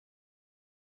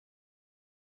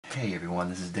Hey everyone,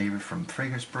 this is David from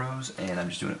Fragrance Bros, and I'm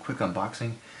just doing a quick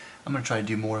unboxing. I'm going to try to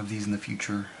do more of these in the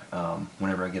future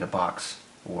whenever I get a box,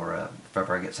 or if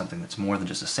ever I get something that's more than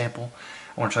just a sample.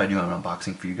 I want to try to do an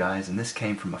unboxing for you guys, and this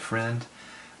came from a friend,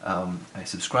 a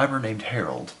subscriber named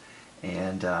Harold,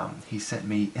 and he sent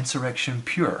me Insurrection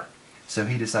Pure. So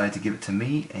he decided to give it to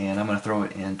me, and I'm going to throw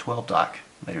it in 12 Doc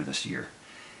later this year.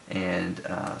 And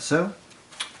so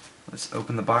let's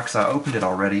open the box. I opened it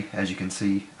already, as you can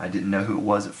see. I didn't know who it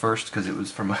was at first because it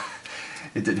was from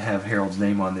it didn't have Harold's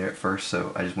name on there at first,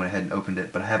 so I just went ahead and opened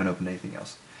it, but I haven't opened anything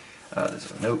else.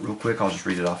 There's a note real quick. I'll just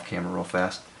read it off camera real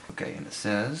fast. Okay, and it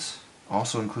says,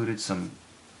 also included some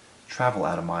travel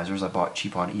atomizers I bought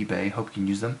cheap on eBay. Hope you can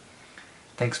use them.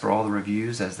 Thanks for all the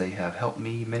reviews, as they have helped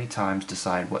me many times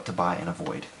decide what to buy and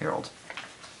avoid. Harold.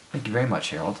 Thank you very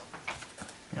much, Harold.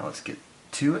 Now let's get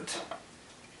to it.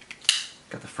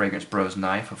 Got the Fragrance Bros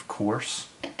knife, of course,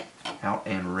 out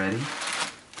and ready.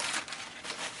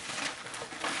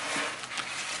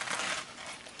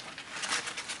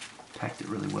 Packed it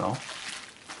really well.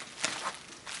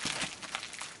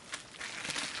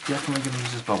 Definitely going to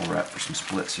use this bubble wrap for some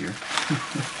splits here.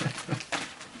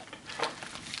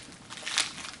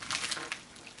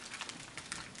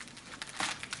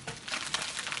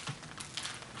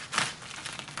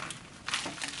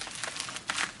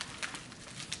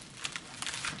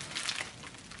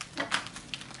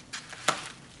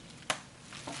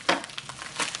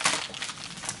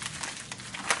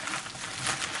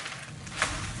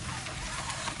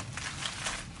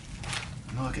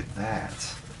 Look at that.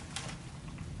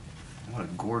 What a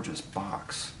gorgeous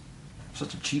box.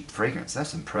 Such a cheap fragrance.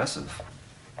 That's impressive.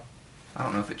 I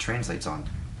don't know if it translates on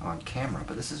camera,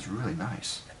 but this is really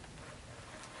nice.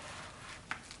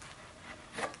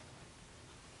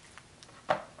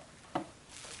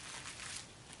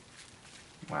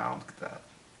 Wow, look at that.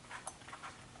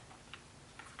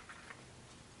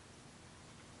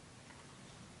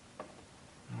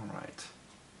 Alright.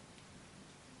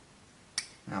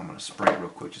 Now I'm going to spray it real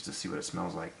quick just to see what it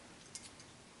smells like.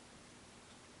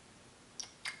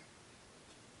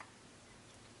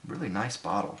 Really nice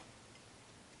bottle.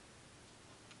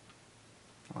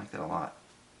 I like that a lot.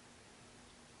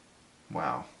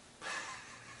 Wow.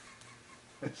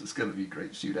 This is going to be a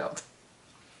great shootout.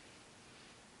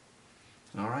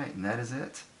 Alright, and that is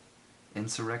it.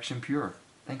 Insurrection Pure.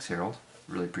 Thanks, Harold.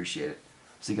 Really appreciate it.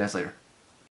 See you guys later.